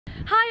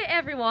Hi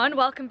everyone,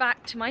 welcome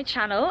back to my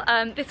channel.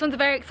 This one's a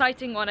very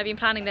exciting one. I've been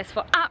planning this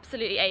for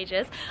absolutely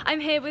ages. I'm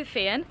here with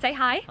Fiann. Say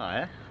hi.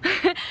 Hi.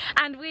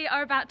 And we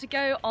are about to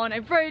go on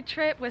a road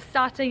trip. We're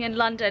starting in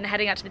London,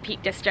 heading out to the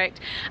Peak District,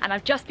 and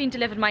I've just been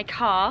delivered my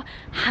car.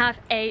 Have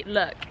a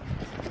look.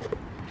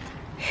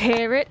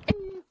 Here it is.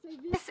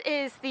 This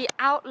is the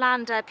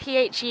Outlander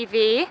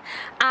PHEV,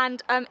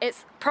 and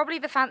it's probably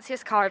the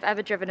fanciest car I've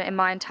ever driven in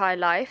my entire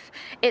life.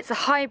 It's a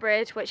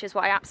hybrid, which is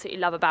what I absolutely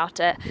love about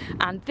it,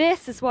 and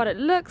this is what it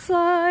looks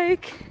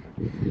like.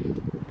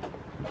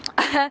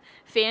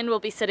 Fiann will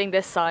be sitting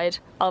this side,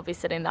 I'll be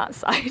sitting that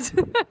side.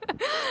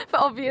 For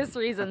obvious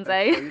reasons,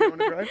 eh? You want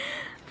to drive?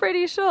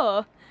 Pretty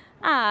sure.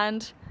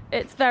 And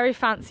it's very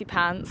fancy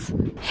pants.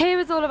 Here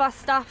is all of our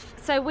stuff.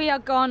 So we are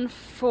gone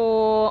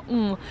for,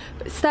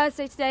 it's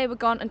Thursday today, we're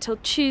gone until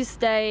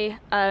Tuesday.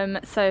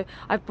 So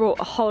I've brought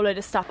a whole load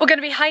of stuff. We're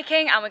gonna be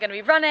hiking and we're gonna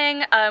be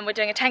running. We're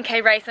doing a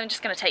 10K race. I'm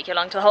just gonna take you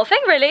along to the whole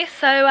thing really.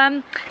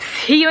 So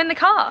see you in the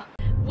car.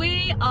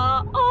 We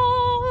are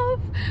off.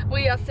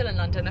 We are still in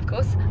London, of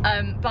course,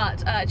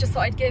 but just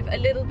thought I'd give a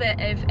little bit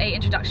of an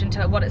introduction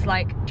to what it's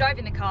like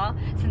driving the car,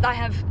 since I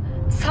have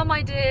some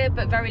idea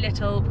but very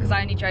little because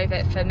I only drove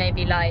it for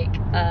maybe like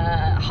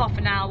half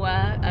an hour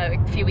a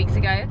few weeks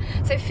ago.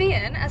 So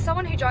Fiann, as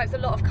someone who drives a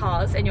lot of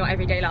cars in your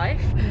everyday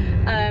life,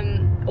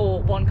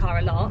 or one car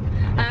a lot,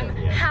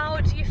 how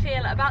do you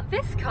feel about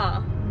this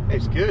car?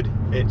 It's good.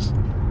 It's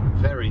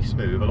very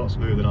smooth, a lot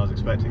smoother than I was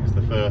expecting. It's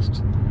the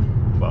first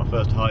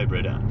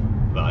hybrid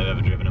that I've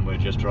ever driven, and we're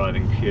just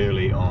driving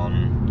purely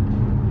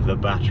on the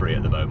battery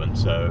at the moment.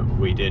 So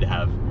we did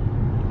have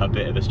a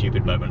bit of a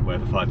stupid moment where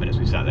for 5 minutes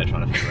we sat there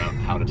trying to figure out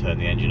how to turn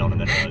the engine on,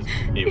 and then realised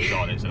it was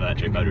on, it's an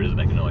electric motor, it doesn't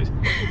make a noise.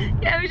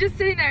 Yeah, we were just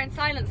sitting there in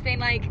silence being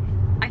like,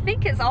 I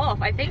think it's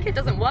off, I think it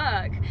doesn't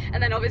work.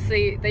 And then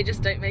obviously they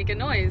just don't make a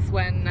noise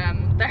when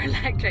they're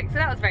electric, so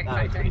that was very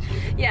exciting.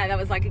 Yeah, that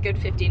was like a good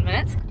 15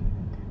 minutes.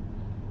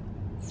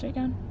 Straight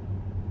down.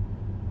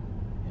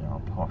 You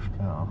know, a posh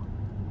car.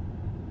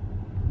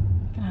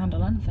 Can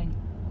handle anything.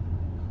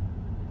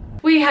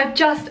 We have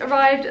just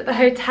arrived at the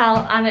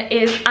hotel and it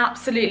is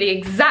absolutely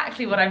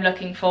exactly what I'm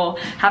looking for,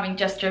 having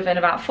just driven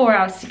about 4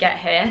 hours to get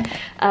here.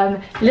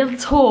 Little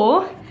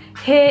tour.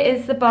 Here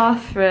is the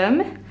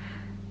bathroom.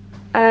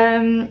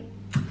 It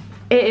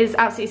is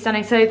absolutely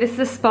stunning. So this is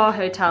a spa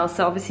hotel,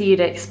 so obviously you'd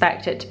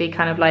expect it to be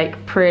kind of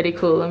like pretty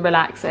cool and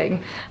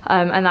relaxing,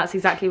 and that's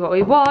exactly what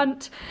we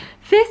want.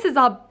 This is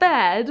our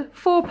bed,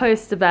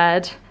 4-poster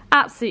bed.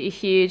 Absolutely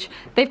huge.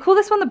 They've called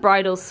this one the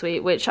bridal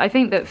suite, which I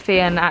think that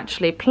Fiann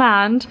actually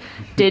planned.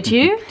 Did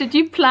you? Did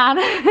you plan?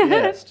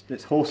 Yes,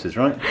 it's horses,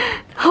 right?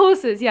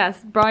 Horses,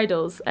 yes.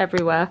 Bridals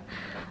everywhere.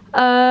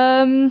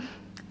 And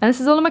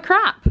this is all of my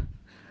crap.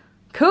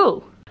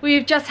 Cool.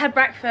 We've just had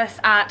breakfast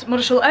at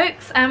Mothershall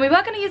Oaks, and we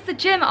were going to use the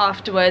gym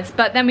afterwards,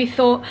 but then we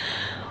thought,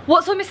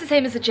 what's almost the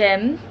same as the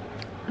gym?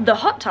 The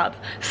hot tub.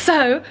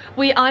 So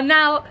we are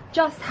now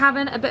just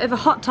having a bit of a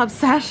hot tub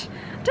set.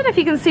 I don't know if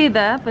you can see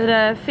there, but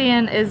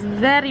Fiann is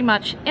very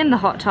much in the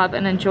hot tub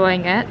and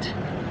enjoying it.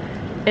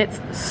 It's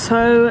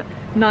so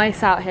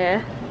nice out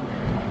here.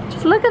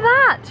 Just look at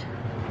that.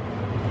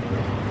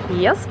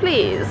 Yes,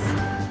 please.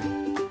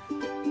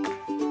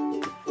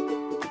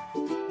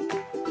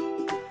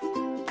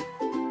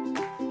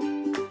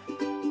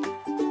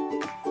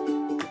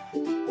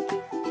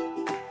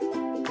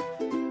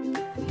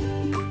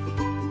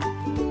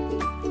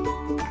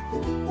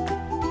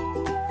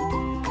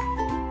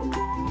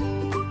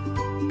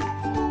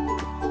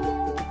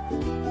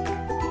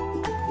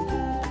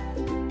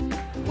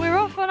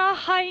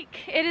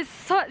 Hike. It is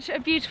such a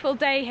beautiful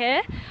day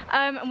here,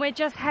 and we're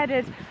just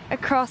headed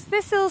across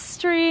this little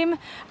stream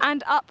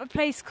and up a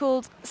place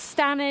called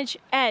Stanage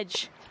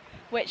Edge,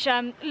 which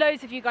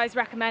loads of you guys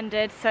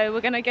recommended, so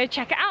we're gonna go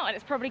check it out, and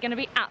it's probably gonna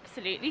be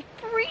absolutely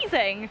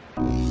freezing.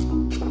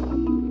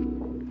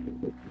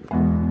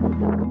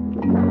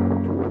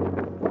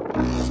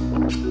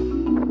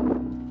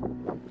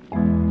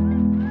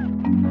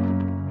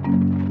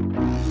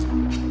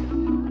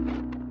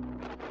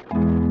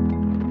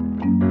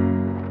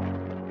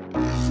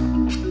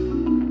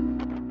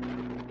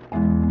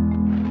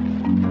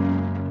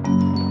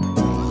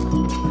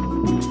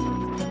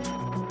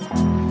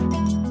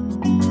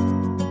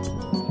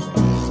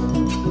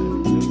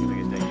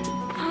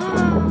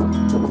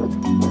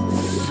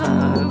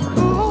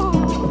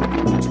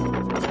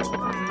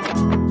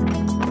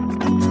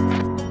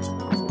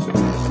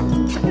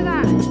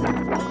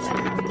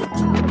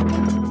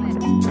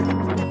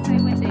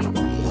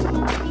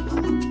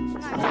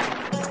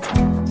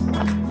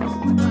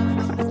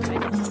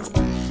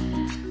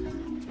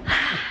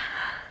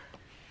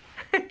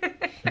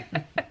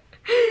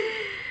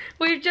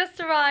 We've just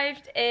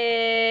arrived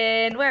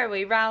in, where are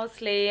we?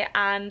 Rowsley,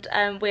 and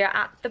we are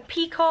at the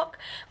Peacock,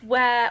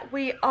 where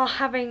we are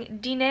having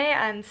dinner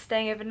and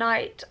staying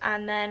overnight,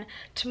 and then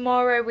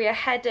tomorrow we are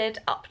headed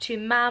up to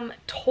Mam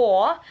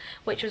Tor,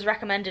 which was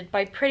recommended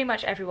by pretty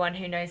much everyone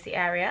who knows the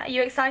area. Are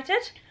you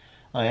excited?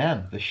 I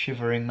am. The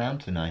Shivering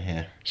Mountain, I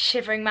hear.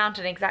 Shivering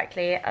Mountain,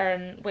 exactly,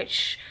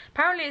 which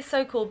apparently is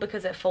so cool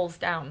because it falls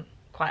down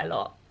quite a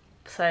lot.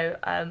 So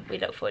we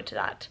look forward to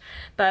that.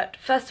 But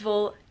first of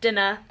all,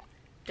 dinner.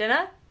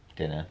 Dinner?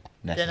 Dinner.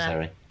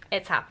 Necessary. Dinner.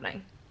 It's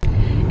happening.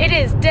 It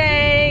is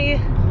day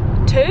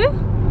 2?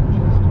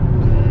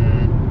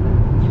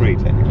 3,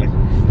 technically.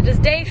 It is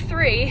day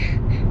 3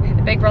 in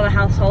the Big Brother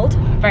household.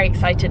 Very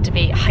excited to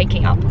be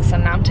hiking up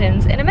some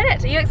mountains in a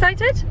minute. Are you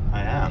excited?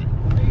 I am.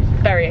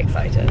 Very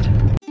excited.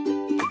 We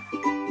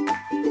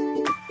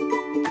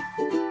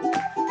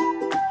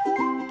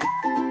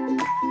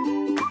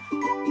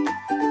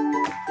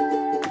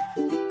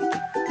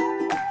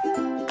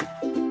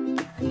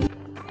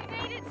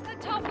made it to the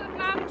top of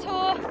Mam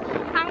Tor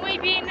and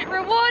we've been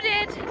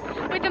rewarded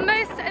with the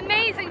most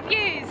amazing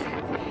views.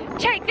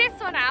 Check this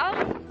one out.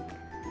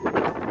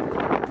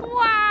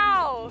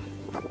 Wow!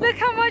 Look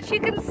how much you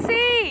can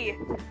see!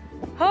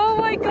 Oh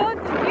my god,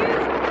 the views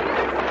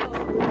are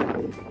beautiful!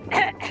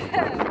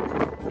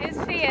 Here's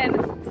Fiann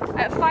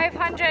at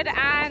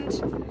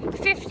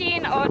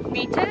 515 odd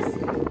meters.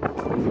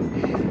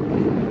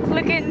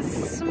 Looking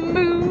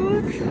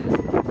smooth.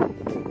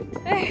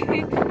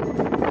 Hey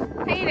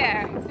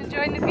there,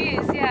 enjoying the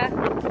views, yeah.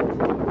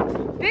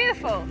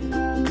 Beautiful!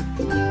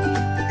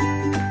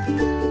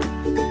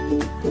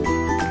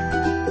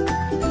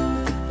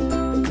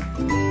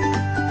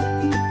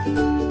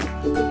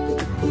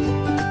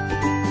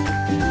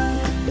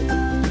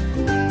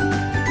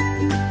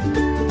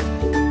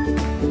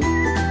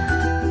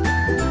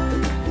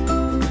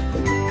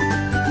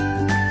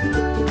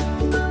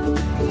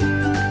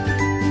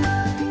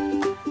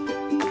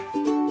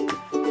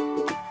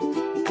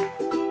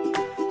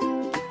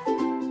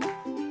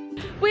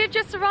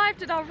 Just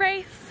arrived at our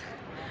race.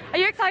 Are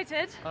you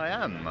excited? I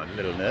am. I'm a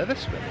little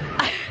nervous, but...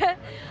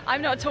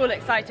 I'm not at all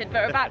excited,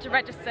 but we're about to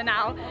register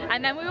now,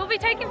 and then we will be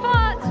taking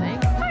part.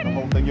 The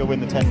whole thing, you'll win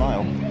the 10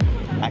 mile.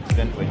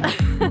 Accidentally.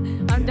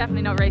 I'm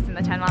definitely not racing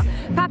the 10 mile.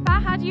 Papa,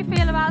 how do you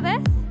feel about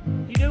this?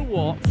 You know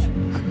what?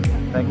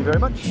 Thank you very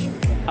much.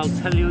 I'll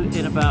tell you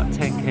in about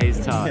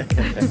 10k's time.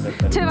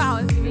 2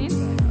 hours, you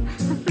mean?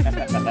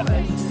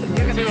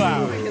 2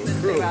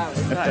 hours. 2 hours.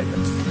 Right.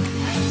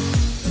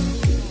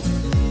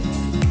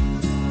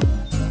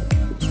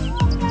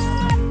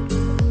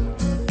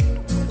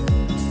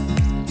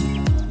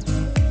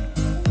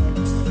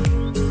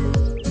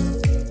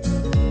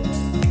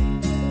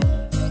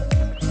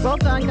 Well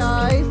done,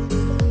 guys.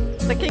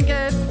 Looking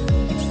good.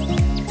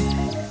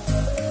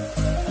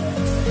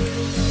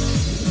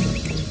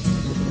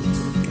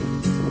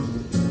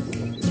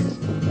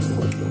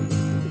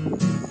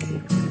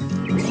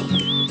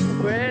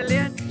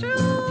 Brilliant.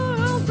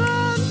 Well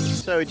done.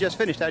 So we just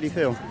finished. How do you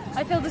feel?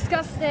 I feel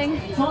disgusting.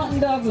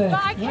 But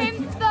I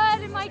came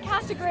 3rd in my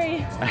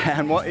category.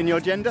 And what in your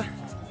gender?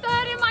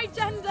 3rd in my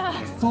gender.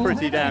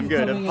 Pretty damn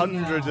good. Of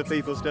hundreds of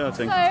people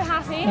starting. So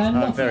happy.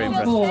 I'm very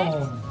impressed.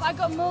 But I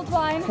got mulled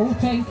wine. So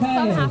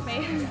I'm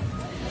happy.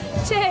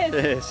 Cheers.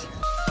 Cheers.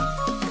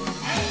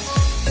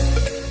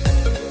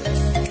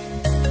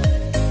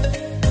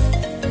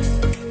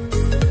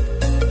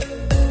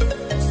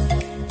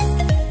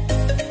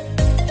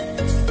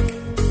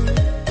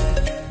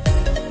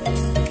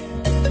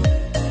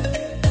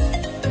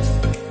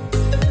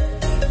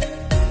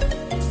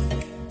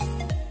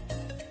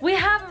 We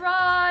have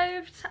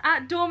arrived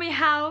at Dormy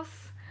house.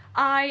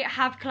 I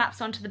have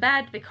collapsed onto the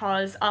bed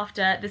because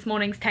after this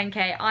morning's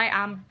 10k I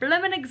am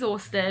bloomin'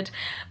 exhausted,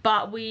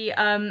 but we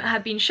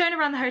have been shown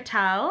around the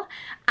hotel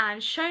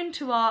and shown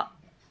to our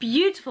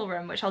beautiful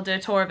room, which I'll do a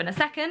tour of in a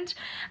second,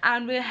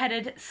 and we're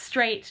headed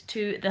straight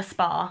to the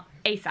spa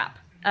ASAP.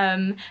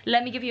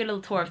 Let me give you a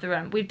little tour of the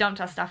room. We've dumped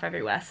our stuff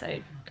everywhere,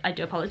 so I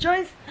do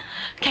apologise.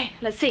 Okay,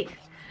 let's see.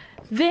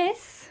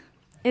 This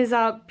is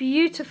our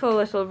beautiful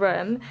little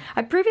room.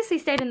 I previously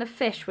stayed in the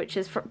Fish, which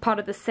is part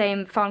of the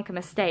same Farncombe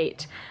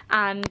estate,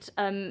 and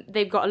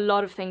they've got a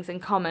lot of things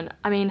in common.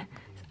 I mean,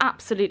 it's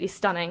absolutely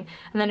stunning.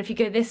 And then if you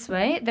go this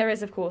way, there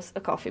is of course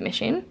a coffee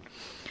machine.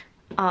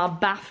 Our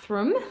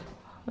bathroom,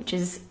 which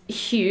is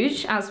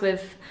huge, as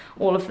with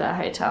all of their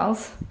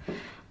hotels.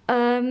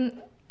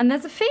 And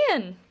there's a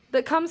Fiann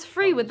that comes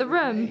free with the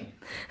room.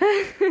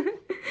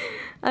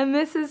 And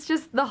this is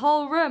just the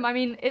whole room. I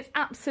mean, it's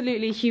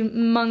absolutely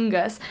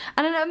humongous.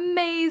 And an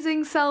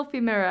amazing selfie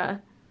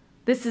mirror.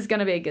 This is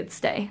gonna be a good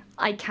stay.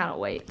 I cannot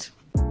wait.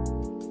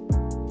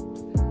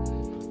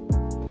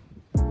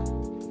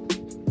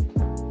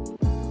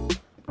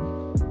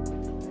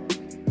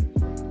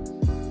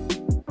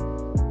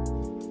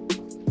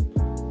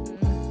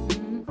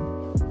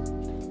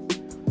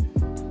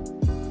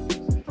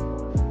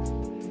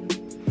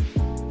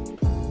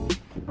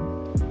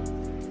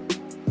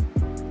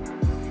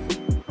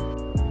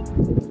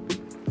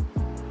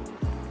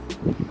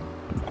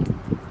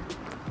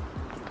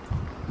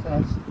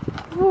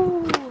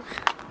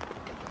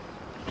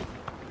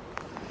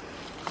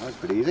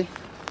 Pretty easy.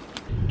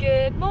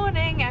 Good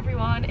morning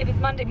everyone, it is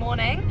Monday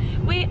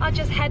morning. We are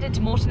just headed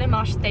to Moreton and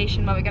Marsh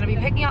station where we're going to be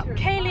picking up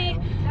Coaley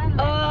Peak.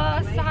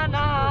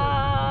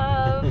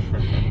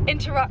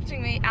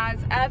 interrupting me as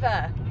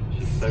ever.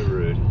 She's so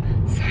rude.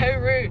 So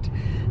rude.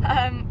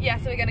 Yeah,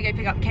 so we're going to go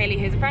pick up Coaley,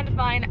 who's a friend of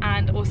mine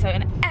and also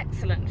an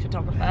excellent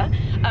photographer.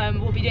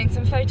 We'll be doing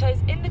some photos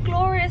in the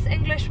glorious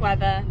English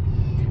weather,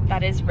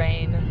 that is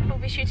rain. We'll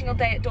be shooting all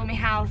day at Dormy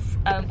House,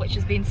 which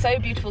has been so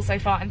beautiful so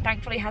far and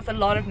thankfully has a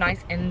lot of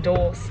nice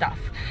indoor stuff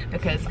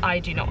because I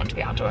do not want to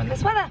be outdoor in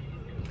this weather.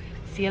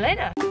 See you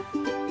later.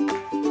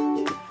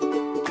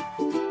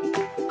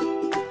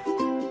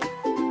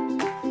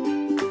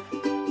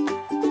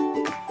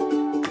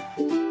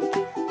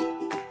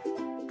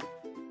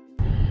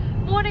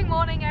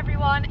 Morning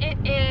everyone, it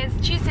is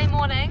Tuesday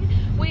morning.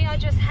 We are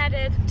just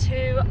headed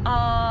to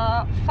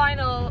our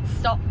final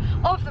stop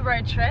of the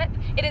road trip.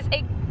 It is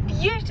a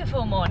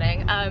beautiful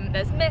morning.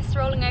 There's mist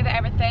rolling over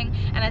everything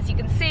and as you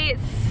can see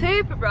it's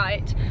super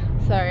bright.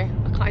 Sorry,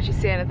 I can't actually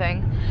see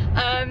anything.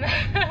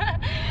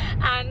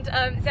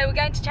 So we're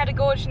going to Cheddar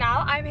Gorge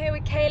now. I'm here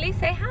with Coaley,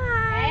 say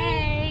hi!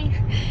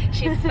 Hey!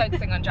 She's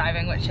focusing on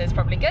driving, which is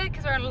probably good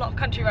because we're on a lot of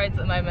country roads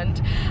at the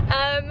moment.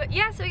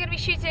 Yeah, so we're going to be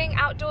shooting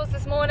outdoors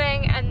this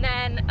morning and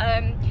then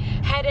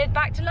headed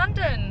back to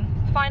London.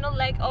 Final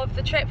leg of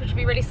the trip, which will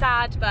be really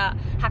sad, but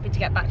happy to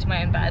get back to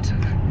my own bed.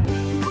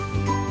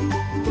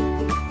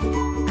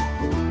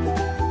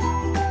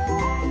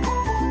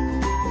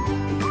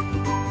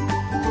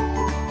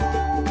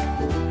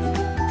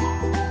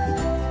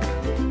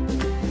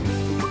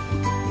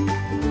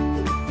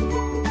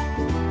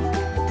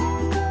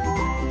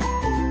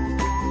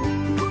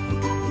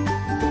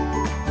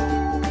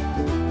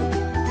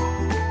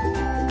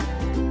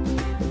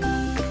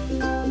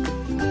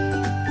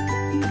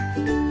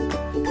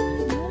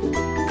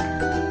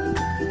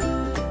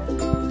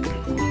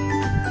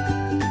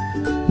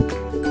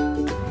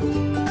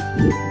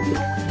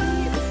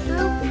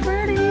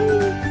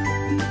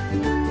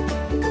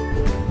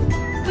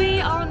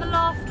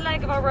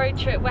 Road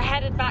trip. We're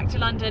headed back to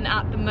London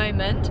at the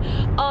moment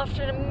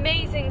after an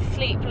amazing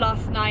sleep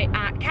last night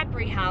at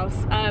Cadbury House.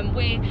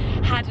 We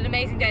had an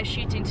amazing day of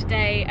shooting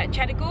today at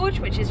Cheddar Gorge,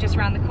 which is just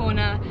around the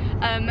corner.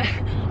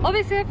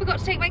 Obviously I forgot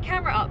to take my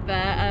camera up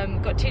there,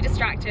 got too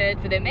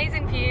distracted with the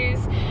amazing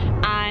views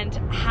and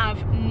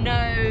have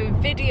no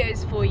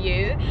videos for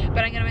you,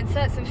 but I'm going to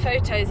insert some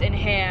photos in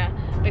here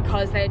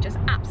because they're just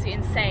absolutely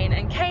insane.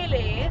 And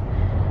Coaley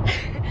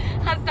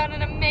has done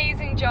an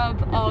amazing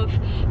job of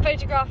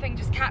photographing,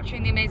 just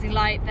capturing the amazing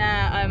light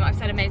there. I've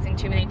said amazing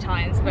too many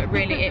times, but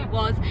really it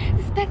was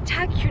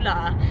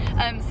spectacular.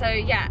 So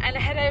yeah, and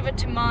head over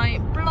to my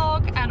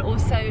blog and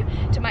also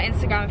to my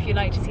Instagram if you'd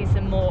like to see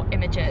some more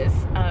images.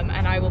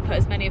 And I will put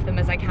as many of them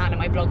as I can in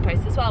my blog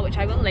post as well, which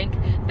I will link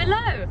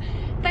below.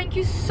 Thank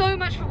you so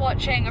much for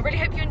watching. I really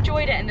hope you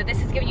enjoyed it and that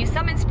this has given you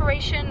some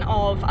inspiration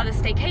of other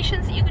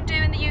staycations that you can do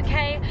in the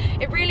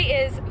UK. It really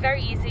is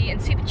very easy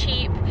and super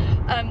cheap.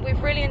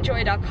 We've really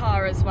enjoyed our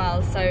car as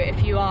well, so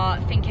if you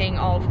are thinking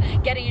of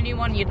getting a new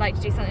one, you'd like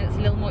to do something that's a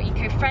little more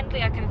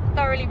eco-friendly, I can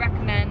thoroughly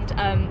recommend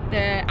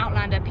the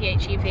Outlander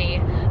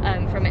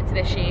PHEV from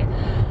Mitsubishi.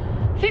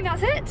 I think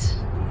that's it.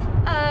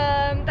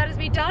 That is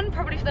me done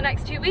probably for the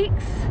next 2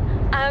 weeks,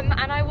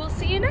 and I will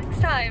see you next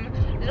time.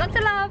 Lots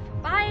of love.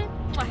 Bye.